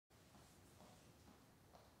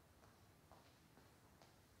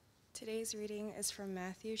Today's reading is from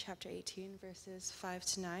Matthew chapter 18, verses 5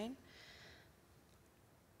 to 9.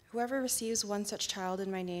 Whoever receives one such child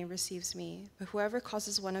in my name receives me, but whoever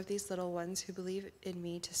causes one of these little ones who believe in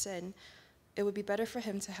me to sin, it would be better for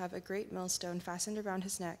him to have a great millstone fastened around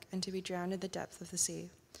his neck and to be drowned in the depth of the sea.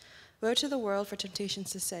 Woe to the world for temptations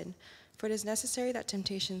to sin, for it is necessary that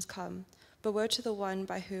temptations come, but woe to the one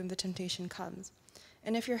by whom the temptation comes.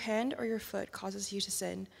 And if your hand or your foot causes you to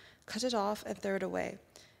sin, cut it off and throw it away.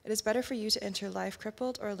 It is better for you to enter life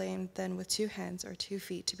crippled or lame than with 2 hands or 2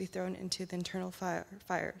 feet to be thrown into the eternal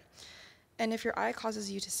fire. And if your eye causes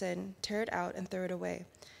you to sin, tear it out and throw it away.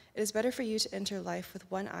 It is better for you to enter life with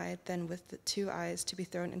 1 eye than with the 2 eyes to be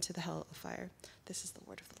thrown into the hell of fire. This is the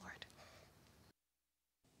word of the Lord.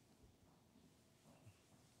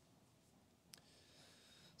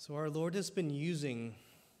 So our Lord has been using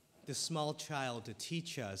this small child to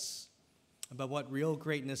teach us about what real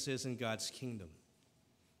greatness is in God's kingdom.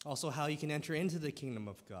 Also, how you can enter into the kingdom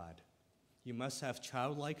of God. You must have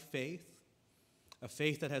childlike faith, a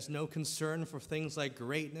faith that has no concern for things like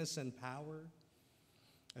greatness and power,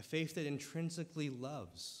 a faith that intrinsically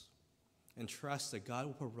loves and trusts that God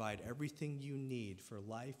will provide everything you need for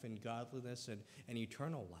life and godliness and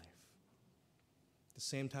eternal life. At the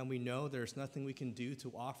same time, we know there's nothing we can do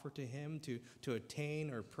to offer to him to attain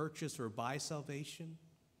or purchase or buy salvation.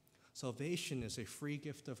 Salvation is a free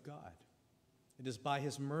gift of God. It is by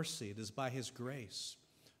his mercy, it is by his grace,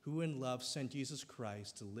 who in love sent Jesus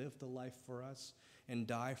Christ to live the life for us and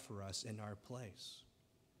die for us in our place.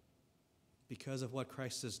 Because of what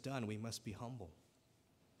Christ has done, we must be humble.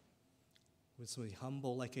 We must be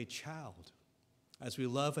humble like a child as we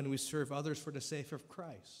love and we serve others for the sake of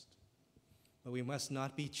Christ. But we must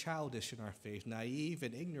not be childish in our faith, naive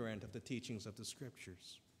and ignorant of the teachings of the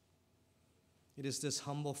Scriptures. It is this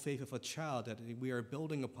humble faith of a child that we are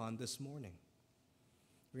building upon this morning.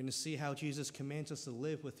 We're going to see how Jesus commands us to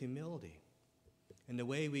live with humility in the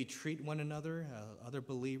way we treat one another, other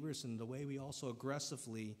believers, and the way we also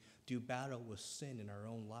aggressively do battle with sin in our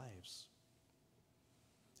own lives.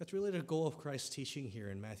 That's really the goal of Christ's teaching here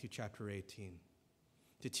in Matthew chapter 18,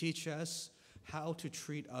 to teach us how to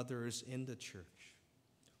treat others in the church.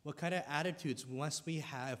 What kind of attitudes must we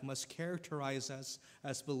have, must characterize us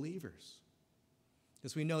as believers?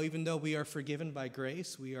 Because we know even though we are forgiven by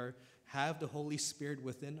grace, we have the Holy Spirit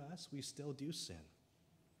within us, we still do sin.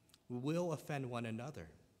 We will offend one another.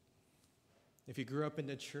 If you grew up in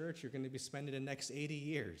the church, you're going to be spending the next 80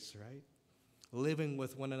 years, right? Living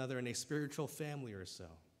with one another in a spiritual family or so.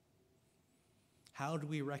 How do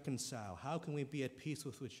we reconcile? How can we be at peace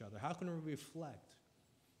with each other? How can we reflect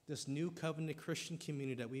this new covenant Christian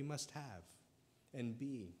community that we must have and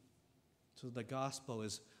be so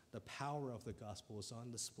the power of the gospel is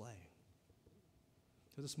on display?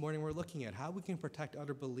 So this morning we're looking at how we can protect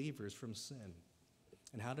other believers from sin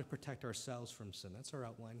and how to protect ourselves from sin. That's our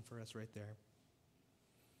outline for us right there.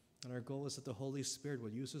 And our goal is that the Holy Spirit will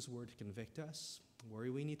use his word to convict us,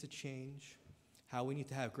 where we need to change, how we need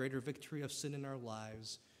to have greater victory of sin in our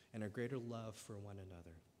lives, and a greater love for one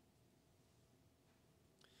another.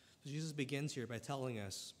 So Jesus begins here by telling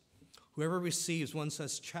us, whoever receives one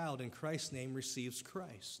such child in Christ's name receives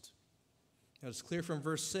Christ. Now it's clear from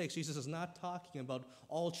verse 6, Jesus is not talking about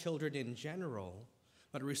all children in general,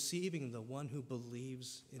 but receiving the one who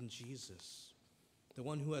believes in Jesus, the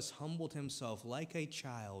one who has humbled himself like a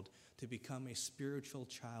child to become a spiritual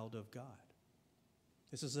child of God.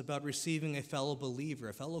 This is about receiving a fellow believer,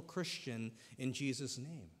 a fellow Christian in Jesus'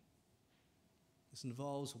 name. This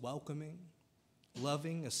involves welcoming,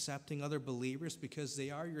 loving, accepting other believers because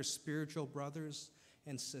they are your spiritual brothers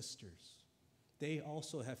and sisters. They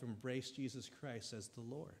also have embraced Jesus Christ as the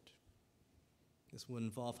Lord. This will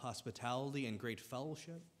involve hospitality and great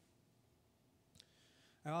fellowship.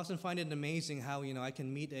 I often find it amazing how, I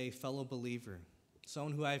can meet a fellow believer,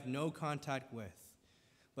 someone who I have no contact with,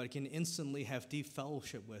 but I can instantly have deep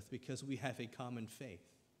fellowship with because we have a common faith,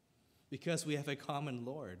 because we have a common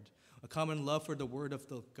Lord, a common love for the Word of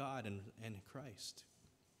the God and Christ.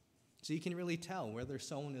 So you can really tell whether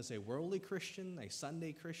someone is a worldly Christian, a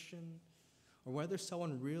Sunday Christian, or whether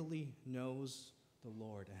someone really knows the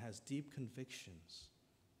Lord and has deep convictions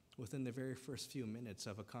within the very first few minutes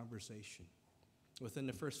of a conversation, within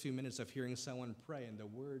the first few minutes of hearing someone pray and the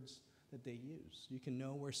words that they use. You can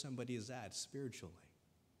know where somebody is at spiritually.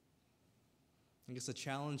 I guess the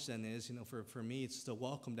challenge then is, for me, it's still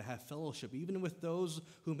welcome to have fellowship, even with those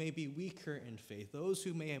who may be weaker in faith, those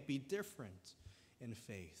who may be different in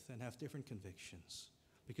faith and have different convictions,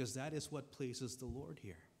 because that is what pleases the Lord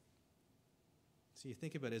here. So you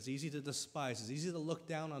think about it, it's easy to despise, it's easy to look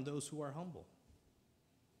down on those who are humble,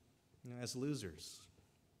 as losers.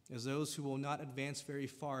 is those who will not advance very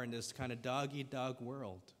far in this kind of dog-eat-dog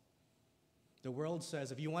world. The world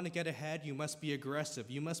says if you want to get ahead, you must be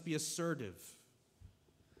aggressive, you must be assertive.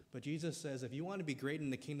 But Jesus says if you want to be great in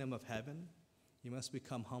the kingdom of heaven, you must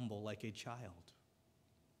become humble like a child.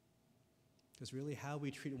 Because really how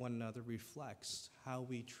we treat one another reflects how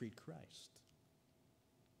we treat Christ.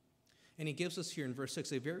 And he gives us here in verse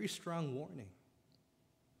 6 a very strong warning.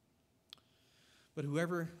 But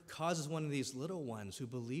whoever causes one of these little ones who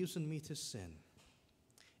believes in me to sin,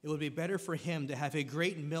 it would be better for him to have a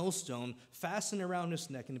great millstone fastened around his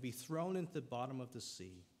neck and to be thrown into the bottom of the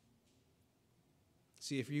sea.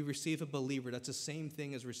 See, if you receive a believer, that's the same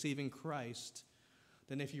thing as receiving Christ.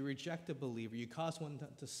 Then if you reject a believer, you cause one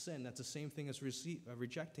to sin, that's the same thing as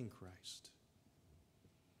rejecting Christ.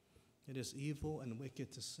 It is evil and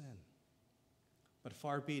wicked to sin. But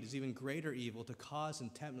far be it is even greater evil to cause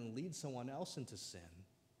and tempt and lead someone else into sin.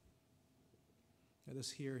 Now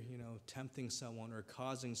this here, tempting someone or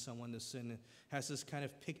causing someone to sin has this kind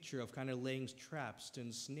of picture of kind of laying traps to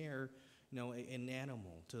ensnare, an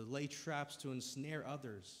animal, to lay traps to ensnare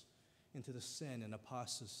others into the sin and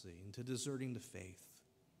apostasy, into deserting the faith.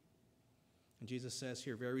 And Jesus says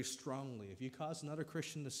here very strongly, if you cause another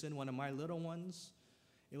Christian to sin, one of my little ones,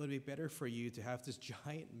 it would be better for you to have this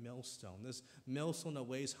giant millstone, this millstone that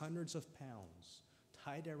weighs hundreds of pounds,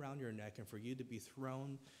 tied around your neck, and for you to be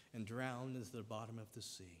thrown and drowned into the bottom of the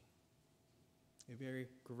sea. A very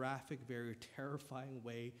graphic, very terrifying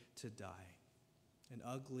way to die. An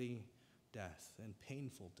ugly death and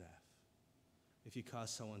painful death if you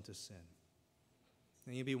cause someone to sin.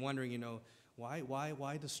 And you'd be wondering,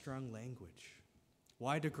 why the strong language?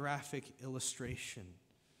 Why the graphic illustration?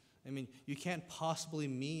 I mean, you can't possibly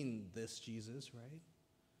mean this, Jesus, right?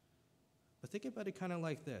 But think about it kind of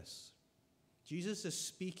like this. Jesus is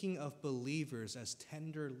speaking of believers as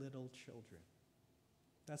tender little children.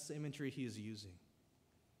 That's the imagery he is using.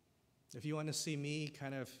 If you want to see me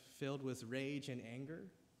kind of filled with rage and anger,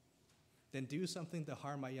 then do something to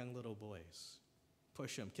harm my young little boys.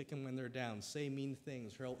 Push them, kick them when they're down, say mean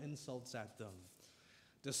things, hurl insults at them,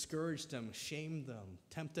 discourage them, shame them,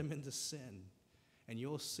 tempt them into sin. And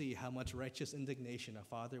you'll see how much righteous indignation a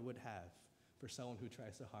father would have for someone who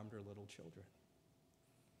tries to harm their little children.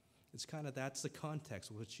 That's the context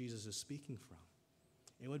which Jesus is speaking from.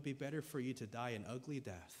 It would be better for you to die an ugly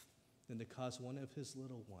death than to cause one of his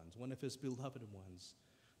little ones, one of his beloved ones,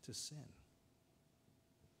 to sin.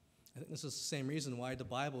 I think this is the same reason why the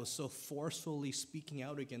Bible is so forcefully speaking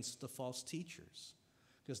out against the false teachers.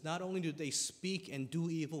 Because not only do they speak and do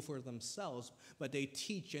evil for themselves, but they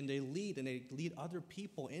teach and they lead other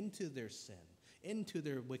people into their sin, into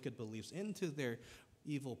their wicked beliefs, into their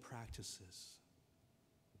evil practices.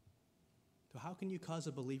 So how can you cause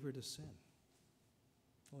a believer to sin?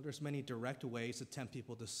 Well, there's many direct ways to tempt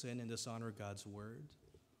people to sin and dishonor God's word.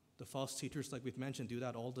 The false teachers, like we've mentioned, do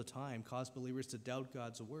that all the time, cause believers to doubt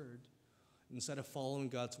God's word. Instead of following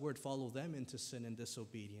God's word, follow them into sin and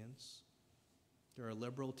disobedience. There are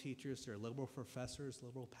liberal teachers, there are liberal professors,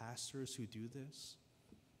 liberal pastors who do this,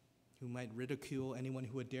 who might ridicule anyone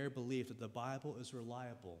who would dare believe that the Bible is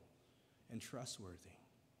reliable and trustworthy,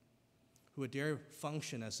 who would dare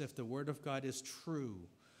function as if the Word of God is true.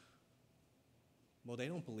 Well, they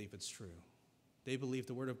don't believe it's true. They believe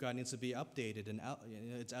the Word of God needs to be updated and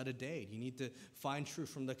it's out of date. You need to find truth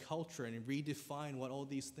from the culture and redefine what all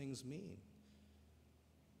these things mean.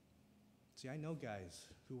 See, I know guys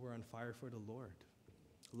who were on fire for the Lord,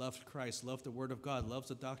 loved Christ, loved the Word of God, loved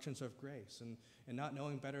the doctrines of grace, and not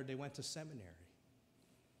knowing better, they went to seminary.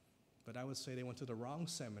 But I would say they went to the wrong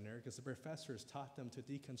seminary because the professors taught them to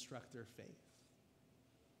deconstruct their faith.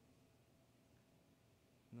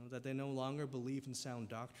 That they no longer believe in sound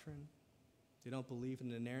doctrine. They don't believe in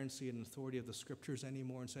the inerrancy and authority of the Scriptures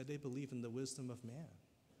anymore. Instead, they believe in the wisdom of man.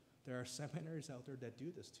 There are seminaries out there that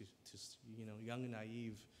do this to young and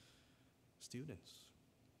naive students.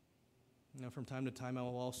 From time to time, I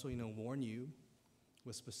will also, warn you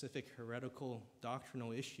with specific heretical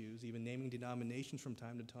doctrinal issues, even naming denominations from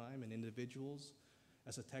time to time and individuals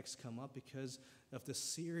as the texts come up because of the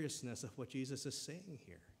seriousness of what Jesus is saying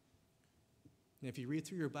here. And if you read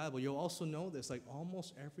through your Bible, you'll also know this, like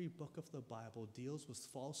almost every book of the Bible deals with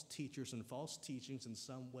false teachers and false teachings in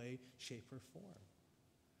some way, shape, or form.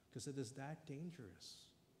 Because it is that dangerous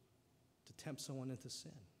to tempt someone into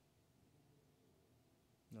sin.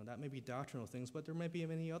 That may be doctrinal things, but there might be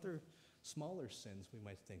many other smaller sins we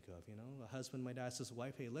might think of. A husband might ask his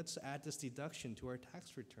wife, hey, let's add this deduction to our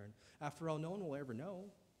tax return. After all, no one will ever know.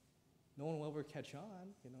 No one will ever catch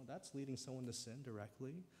on. That's leading someone to sin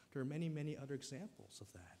directly. There are many, many other examples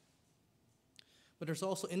of that. But there's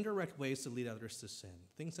also indirect ways to lead others to sin,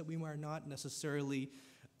 things that we are not necessarily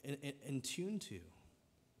in tune to.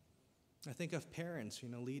 I think of parents,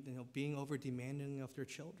 being over demanding of their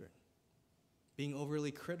children, being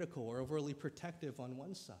overly critical or overly protective on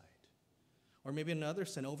one side, or maybe another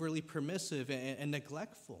sin, overly permissive and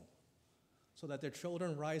neglectful, so that their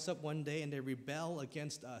children rise up one day and they rebel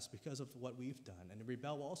against us because of what we've done, and they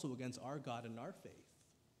rebel also against our God and our faith.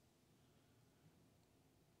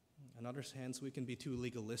 On the other hand, we can be too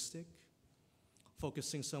legalistic,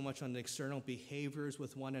 focusing so much on the external behaviors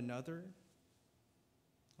with one another.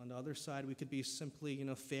 On the other side, we could be simply,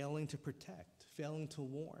 failing to protect, failing to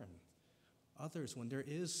warn others when there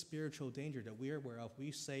is spiritual danger that we are aware of. We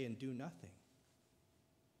say and do nothing.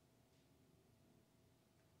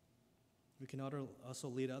 We can also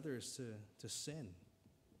lead others to sin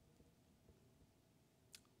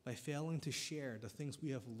by failing to share the things we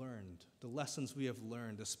have learned, the lessons we have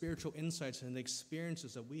learned, the spiritual insights and the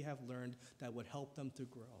experiences that we have learned that would help them to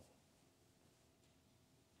grow.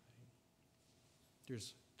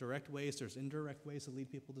 There's direct ways, there's indirect ways to lead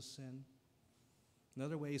people to sin.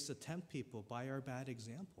 Another way is to tempt people by our bad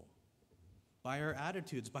example, by our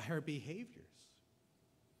attitudes, by our behaviors.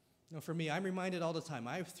 For me, I'm reminded all the time,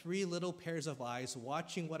 I have 3 little pairs of eyes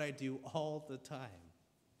watching what I do all the time.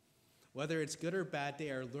 Whether it's good or bad, they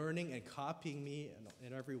are learning and copying me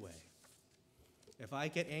in every way. If I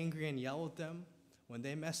get angry and yell at them, when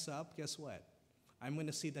they mess up, guess what? I'm going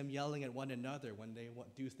to see them yelling at one another when they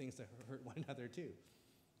do things that hurt one another too.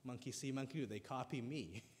 Monkey see, monkey do. They copy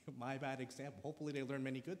me, my bad example. Hopefully they learn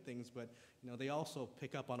many good things, but they also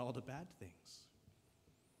pick up on all the bad things.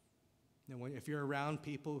 If you're around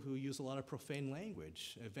people who use a lot of profane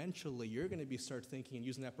language, eventually you're going to start thinking and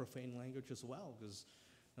using that profane language as well, because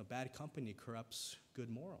bad company corrupts good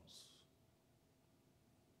morals.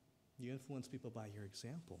 You influence people by your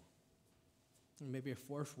example. And maybe a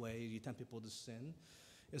fourth way you tempt people to sin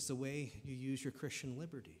is the way you use your Christian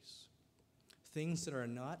liberties. Things that are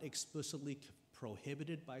not explicitly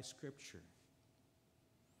prohibited by Scripture.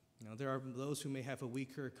 There are those who may have a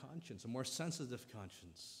weaker conscience, a more sensitive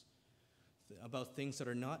conscience, about things that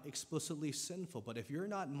are not explicitly sinful. But if you're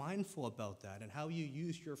not mindful about that and how you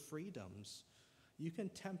use your freedoms, you can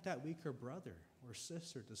tempt that weaker brother or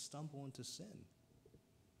sister to stumble into sin.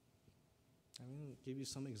 I'll give you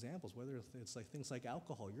some examples, whether it's things like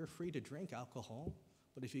alcohol. You're free to drink alcohol,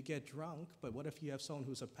 but if you get drunk, but what if you have someone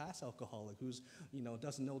who's a past alcoholic who's,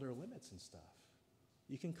 doesn't know their limits and stuff?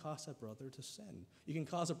 You can cause that brother to sin. You can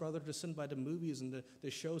cause a brother to sin by the movies and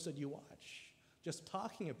the shows that you watch. Just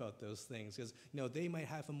talking about those things, because they might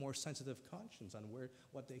have a more sensitive conscience on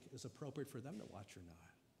what is appropriate for them to watch or not.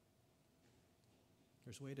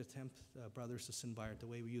 There's a way to tempt brothers to sin by the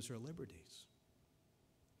way we use our liberties.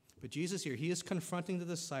 But Jesus here, he is confronting the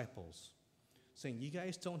disciples, saying, you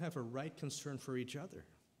guys don't have a right concern for each other.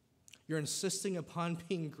 You're insisting upon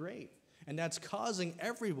being great. And that's causing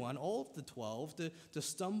everyone, all of the 12, to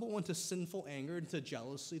stumble into sinful anger, into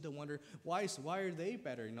jealousy, to wonder, why are they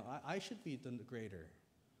better? I should be the greater.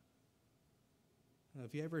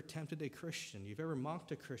 Have you ever tempted a Christian? You've ever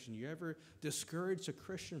mocked a Christian? You ever discouraged a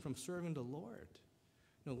Christian from serving the Lord?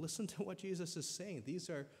 Listen to what Jesus is saying. These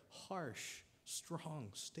are harsh,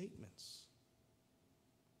 strong statements.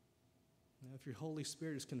 If your Holy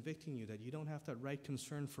Spirit is convicting you that you don't have that right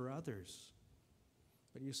concern for others,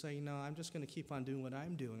 but you say, no, I'm just going to keep on doing what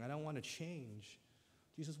I'm doing, I don't want to change,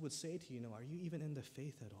 Jesus would say to you, are you even in the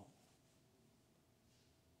faith at all?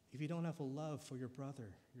 If you don't have a love for your brother,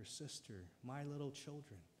 your sister, my little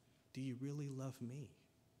children, do you really love me?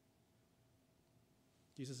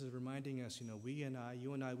 Jesus is reminding us,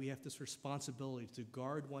 you and I, we have this responsibility to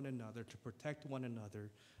guard one another, to protect one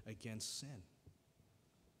another against sin.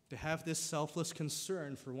 To have this selfless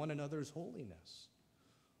concern for one another's holiness.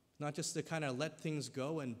 Not just to kind of let things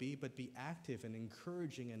go and be, but be active and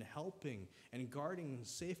encouraging and helping and guarding and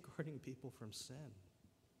safeguarding people from sin.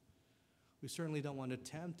 We certainly don't want to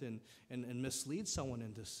tempt and mislead someone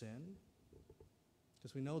into sin,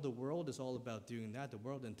 because we know the world is all about doing that. The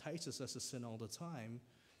world entices us to sin all the time,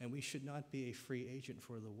 and we should not be a free agent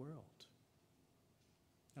for the world.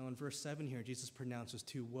 Now in verse 7 here, Jesus pronounces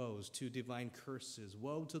 2 woes, 2 divine curses.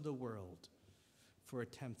 Woe to the world for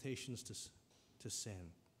temptations to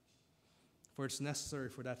sin. For it's necessary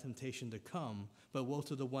for that temptation to come, but woe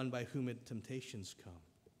to the one by whom temptations come.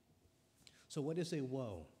 So what is a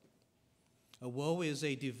woe? A woe is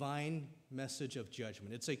a divine message of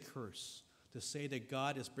judgment. It's a curse, to say that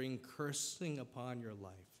God is bringing cursing upon your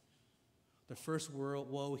life. The first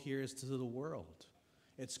woe here is to the world.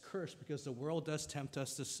 It's cursed because the world does tempt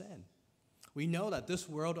us to sin. We know that this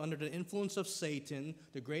world, under the influence of Satan,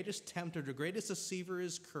 the greatest tempter, the greatest deceiver,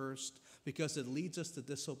 is cursed because it leads us to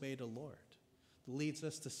disobey the Lord. It leads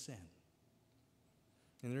us to sin.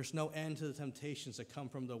 And there's no end to the temptations that come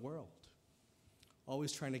from the world,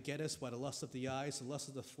 always trying to get us by the lust of the eyes, the lust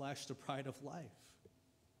of the flesh, the pride of life.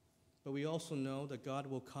 But we also know that God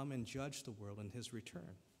will come and judge the world in his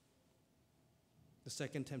return. The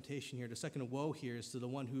second temptation here, the second woe here, is to the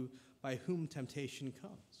one by whom temptation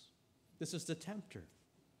comes. This is the tempter.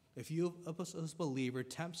 If you, as a believer,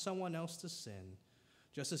 tempt someone else to sin,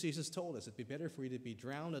 just as Jesus told us, it'd be better for you to be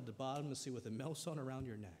drowned at the bottom of the sea with a millstone around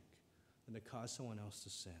your neck than to cause someone else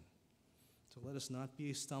to sin. So let us not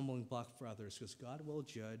be a stumbling block for others, because God will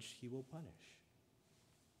judge, he will punish.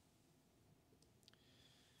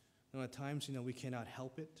 Now, at times, we cannot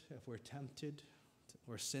help it if we're tempted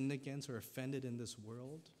or sinned against or offended in this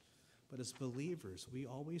world. But as believers, we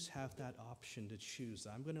always have that option to choose.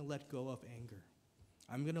 I'm going to let go of anger.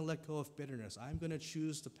 I'm going to let go of bitterness. I'm going to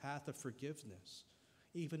choose the path of forgiveness,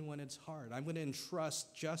 even when it's hard. I'm going to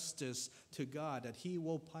entrust justice to God, that he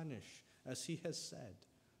will punish, as he has said,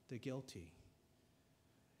 the guilty.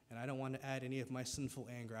 And I don't want to add any of my sinful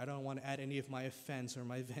anger. I don't want to add any of my offense or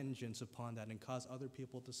my vengeance upon that and cause other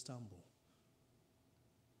people to stumble.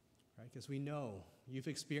 Right? Because we know, you've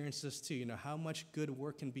experienced this too, how much good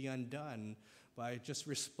work can be undone by just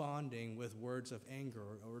responding with words of anger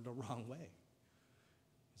or the wrong way.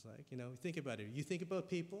 It's like, think about it. You think about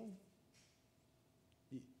people,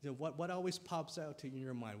 what always pops out to you in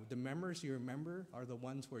your mind? The memories you remember are the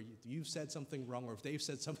ones where you've said something wrong, or if they've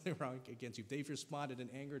said something wrong against you, if they've responded in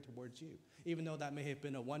anger towards you. Even though that may have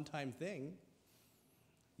been a one-time thing,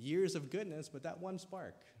 years of goodness, but that one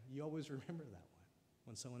spark, you always remember that one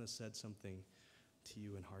when someone has said something to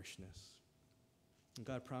you in harshness. And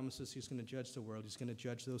God promises he's going to judge the world. He's going to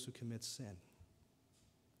judge those who commit sin.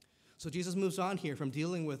 So Jesus moves on here from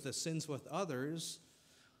dealing with the sins with others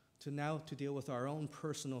to now to deal with our own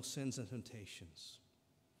personal sins and temptations.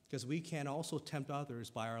 Because we can also tempt others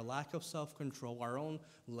by our lack of self-control, our own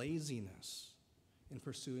laziness in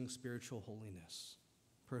pursuing spiritual holiness,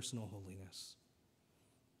 personal holiness.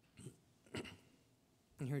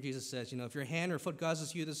 And here Jesus says, if your hand or foot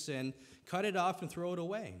causes you to sin, cut it off and throw it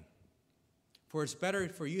away. For it's better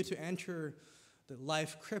for you to enter the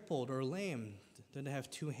life crippled or lame than to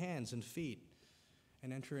have 2 hands and feet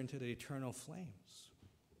and enter into the eternal flames.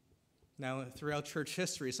 Now, throughout church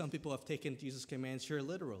history, some people have taken Jesus' commands here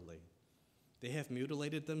literally. They have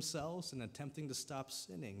mutilated themselves in attempting to stop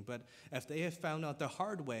sinning. But if they have found out the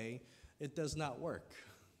hard way, it does not work.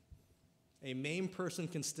 A maimed person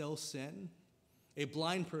can still sin. A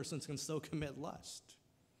blind person can still commit lust.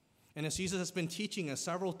 And as Jesus has been teaching us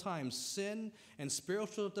several times, sin and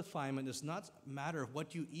spiritual defilement does not matter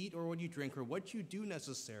what you eat or what you drink or what you do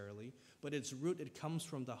necessarily, but its root, it comes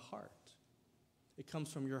from the heart. It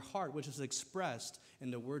comes from your heart, which is expressed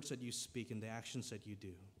in the words that you speak and the actions that you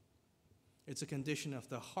do. It's a condition of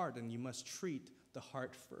the heart, and you must treat the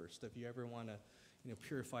heart first if you ever want to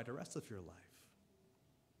purify the rest of your life.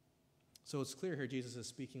 So it's clear here Jesus is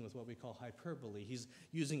speaking with what we call hyperbole. He's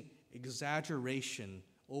using exaggeration,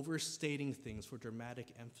 overstating things for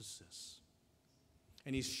dramatic emphasis.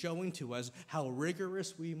 And he's showing to us how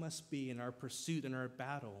rigorous we must be in our pursuit and our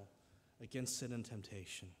battle against sin and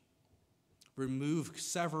temptation.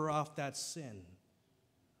 Sever off that sin,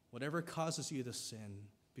 whatever causes you to sin,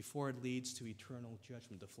 before it leads to eternal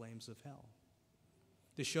judgment, the flames of hell.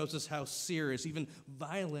 This shows us how serious, even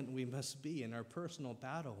violent we must be in our personal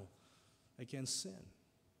battle against sin,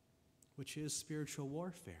 which is spiritual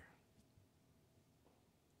warfare.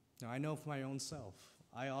 Now, I know for my own self,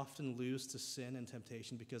 I often lose to sin and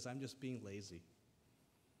temptation because I'm just being lazy.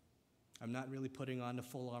 I'm not really putting on the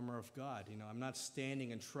full armor of God. I'm not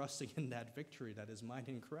standing and trusting in that victory that is mine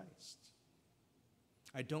in Christ.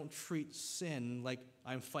 I don't treat sin like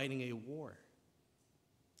I'm fighting a war,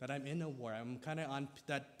 that I'm in a war. I'm kind of on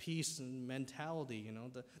that peace and mentality,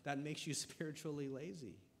 that makes you spiritually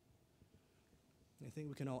lazy. And I think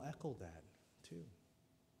we can all echo that too.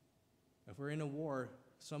 If we're in a war,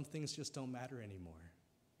 some things just don't matter anymore.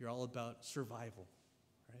 You're all about survival,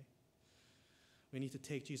 right? We need to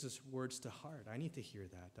take Jesus' words to heart. I need to hear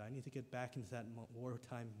that. I need to get back into that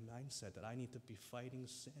wartime mindset that I need to be fighting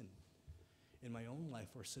sin in my own life,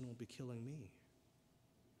 or sin will be killing me.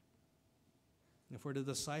 And for the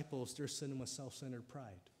disciples, their sin was self-centered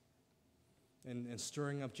pride and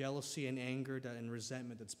stirring up jealousy and anger and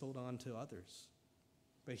resentment that spilled on to others.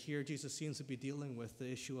 But here Jesus seems to be dealing with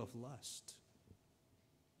the issue of lust,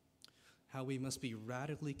 how we must be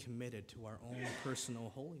radically committed to our own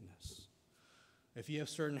personal holiness. If you have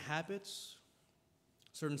certain habits,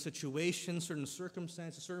 certain situations, certain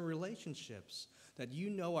circumstances, certain relationships that you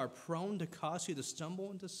know are prone to cause you to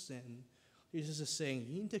stumble into sin. Jesus is saying,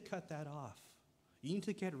 you need to cut that off. You need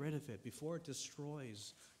to get rid of it before it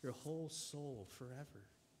destroys your whole soul forever.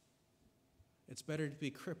 It's better to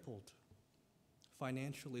be crippled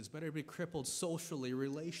financially. It's better to be crippled socially,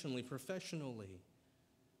 relationally, professionally,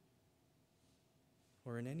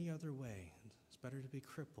 or in any other way. It's better to be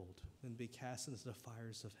crippled than be cast into the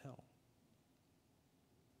fires of hell.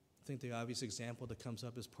 I think the obvious example that comes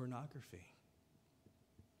up is pornography.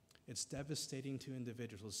 It's devastating to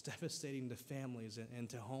individuals. It's devastating to families and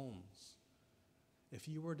to homes. If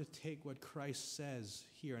you were to take what Christ says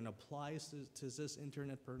here and applies to this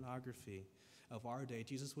internet pornography of our day,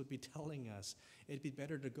 Jesus would be telling us it'd be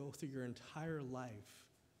better to go through your entire life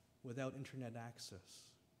without internet access,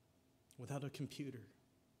 without a computer,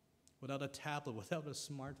 without a tablet, without a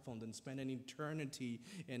smartphone, than spend an eternity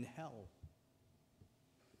in hell.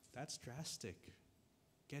 That's drastic.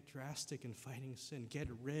 Get drastic in fighting sin. Get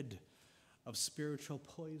rid of spiritual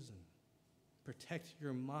poison. Protect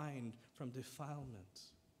your mind from defilement.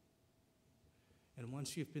 And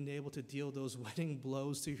once you've been able to deal those winning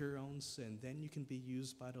blows to your own sin, then you can be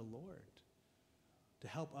used by the Lord to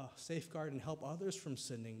help safeguard and help others from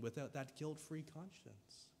sinning without that guilt-free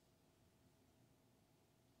conscience.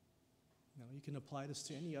 Now, you can apply this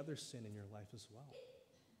to any other sin in your life as well.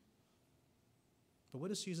 But what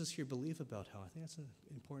does Jesus here believe about hell? I think that's an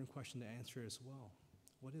important question to answer as well.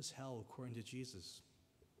 What is hell according to Jesus?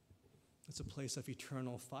 It's a place of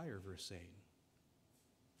eternal fire, verse 8.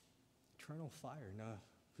 Eternal fire. Now,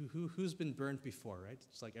 who's been burnt before, right?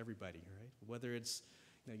 It's like everybody, right? Whether it's,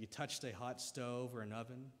 you touched a hot stove or an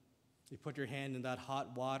oven, you put your hand in that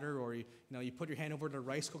hot water, or you put your hand over the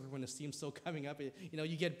rice cooker when the steam's still coming up,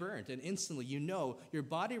 you get burnt, and instantly, your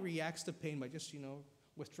body reacts to pain by just,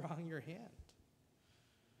 withdrawing your hand.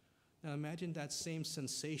 Now imagine that same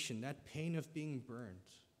sensation, that pain of being burned,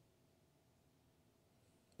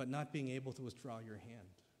 but not being able to withdraw your hand.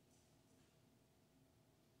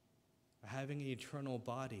 Having an eternal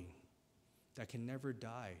body that can never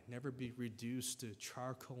die, never be reduced to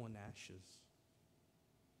charcoal and ashes.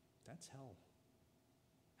 That's hell.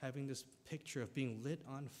 Having this picture of being lit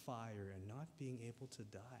on fire and not being able to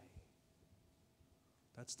die.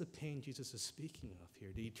 That's the pain Jesus is speaking of here,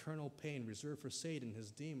 the eternal pain reserved for Satan,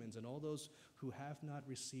 his demons, and all those who have not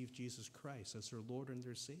received Jesus Christ as their Lord and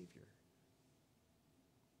their Savior.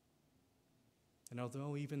 And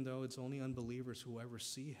even though it's only unbelievers who ever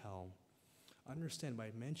see hell, understand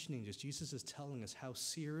by mentioning this, Jesus is telling us how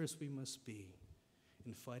serious we must be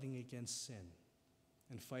in fighting against sin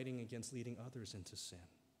and fighting against leading others into sin.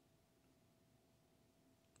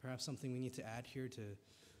 Perhaps something we need to add here to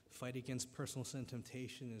fight against personal sin and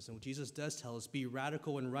temptation is, and what Jesus does tell us, be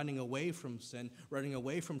radical in running away from sin, running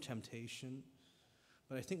away from temptation.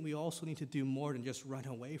 But I think we also need to do more than just run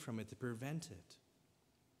away from it to prevent it.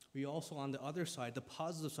 We also, on the other side, the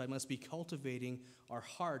positive side, must be cultivating our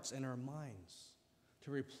hearts and our minds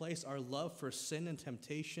to replace our love for sin and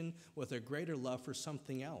temptation with a greater love for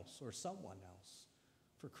something else or someone else,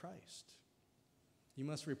 for Christ. You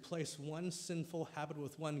must replace one sinful habit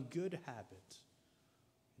with one good habit.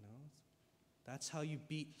 That's how you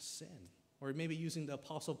beat sin. Or maybe using the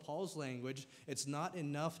Apostle Paul's language, it's not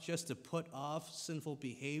enough just to put off sinful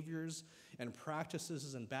behaviors and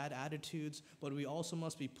practices and bad attitudes, but we also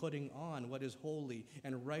must be putting on what is holy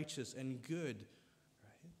and righteous and good.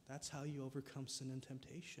 Right? That's how you overcome sin and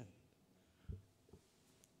temptation.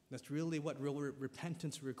 That's really what real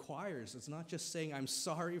repentance requires. It's not just saying, I'm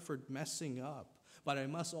sorry for messing up, but I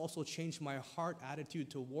must also change my heart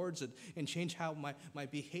attitude towards it and change how my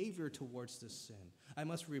behavior towards this sin. I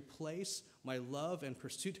must replace my love and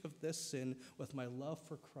pursuit of this sin with my love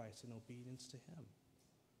for Christ and obedience to Him.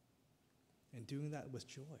 And doing that with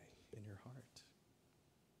joy in your heart.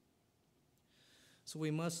 So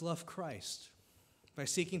we must love Christ by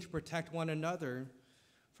seeking to protect one another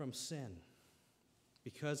from sin.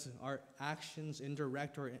 Because our actions,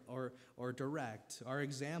 indirect or direct, our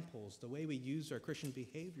examples, the way we use our Christian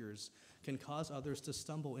behaviors can cause others to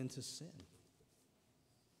stumble into sin.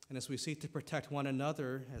 And as we seek to protect one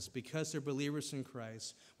another, as because they're believers in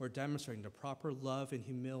Christ, we're demonstrating the proper love and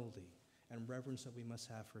humility and reverence that we must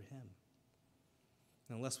have for Him.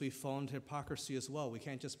 And unless we fall into hypocrisy as well, we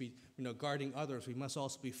can't just be guarding others. We must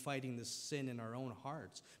also be fighting this sin in our own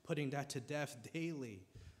hearts, putting that to death daily.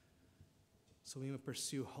 So we may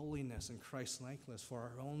pursue holiness and Christ-likeness for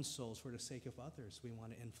our own souls, for the sake of others we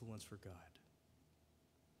want to influence for God.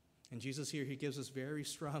 And Jesus here, He gives us very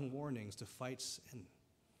strong warnings to fight sin,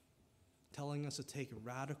 telling us to take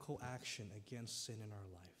radical action against sin in our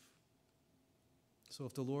life. So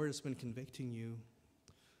if the Lord has been convicting you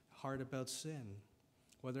hard about sin,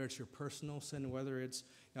 whether it's your personal sin, whether it's,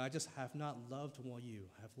 I just have not loved you,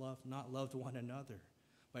 not loved one another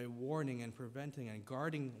by warning and preventing and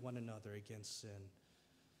guarding one another against sin.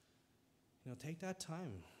 Take that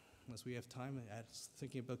time, as we have time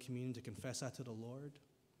thinking about communion, to confess that to the Lord.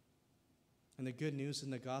 And the good news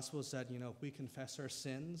in the gospel is that, if we confess our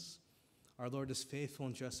sins, our Lord is faithful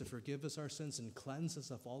and just to forgive us our sins and cleanse us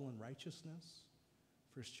of all unrighteousness.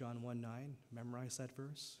 1 John 1:9, memorize that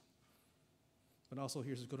verse. But also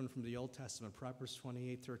here's a good one from the Old Testament, Proverbs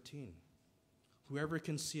 28:13. Whoever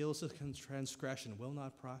conceals a transgression will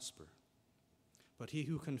not prosper, but he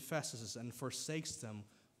who confesses and forsakes them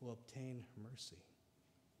will obtain mercy.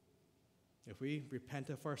 If we repent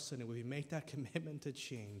of our sin and we make that commitment to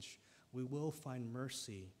change, we will find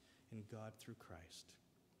mercy in God through Christ.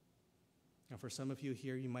 And for some of you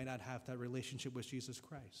here, you might not have that relationship with Jesus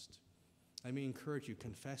Christ. Let me encourage you,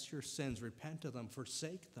 confess your sins, repent of them,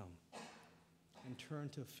 forsake them, and turn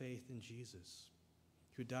to faith in Jesus,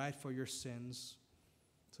 who died for your sins,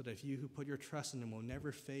 so that you who put your trust in him will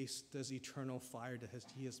never face this eternal fire that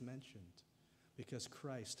he has mentioned, because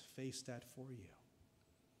Christ faced that for you.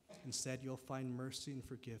 Instead, you'll find mercy and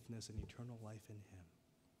forgiveness and eternal life in him.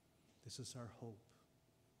 This is our hope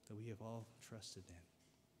that we have all trusted in.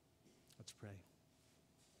 Let's pray.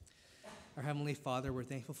 Our Heavenly Father, we're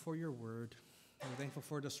thankful for your word. We're thankful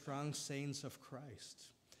for the strong sayings of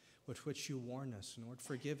Christ, with which you warn us. And Lord,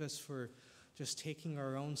 forgive us for just taking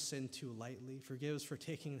our own sin too lightly. Forgive us for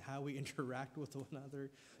taking how we interact with one another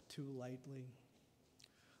too lightly.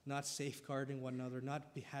 Not safeguarding one another, not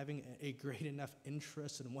having a great enough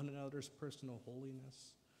interest in one another's personal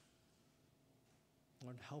holiness.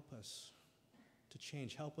 Lord, help us to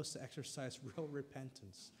change. Help us to exercise real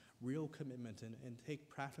repentance, real commitment, and take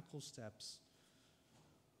practical steps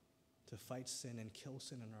to fight sin and kill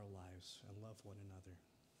sin in our lives and love one another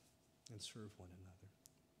and serve one another.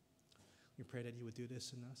 We pray that you would do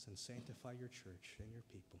this in us and sanctify your church and your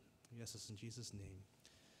people. We ask this in Jesus' name.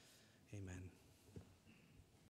 Amen.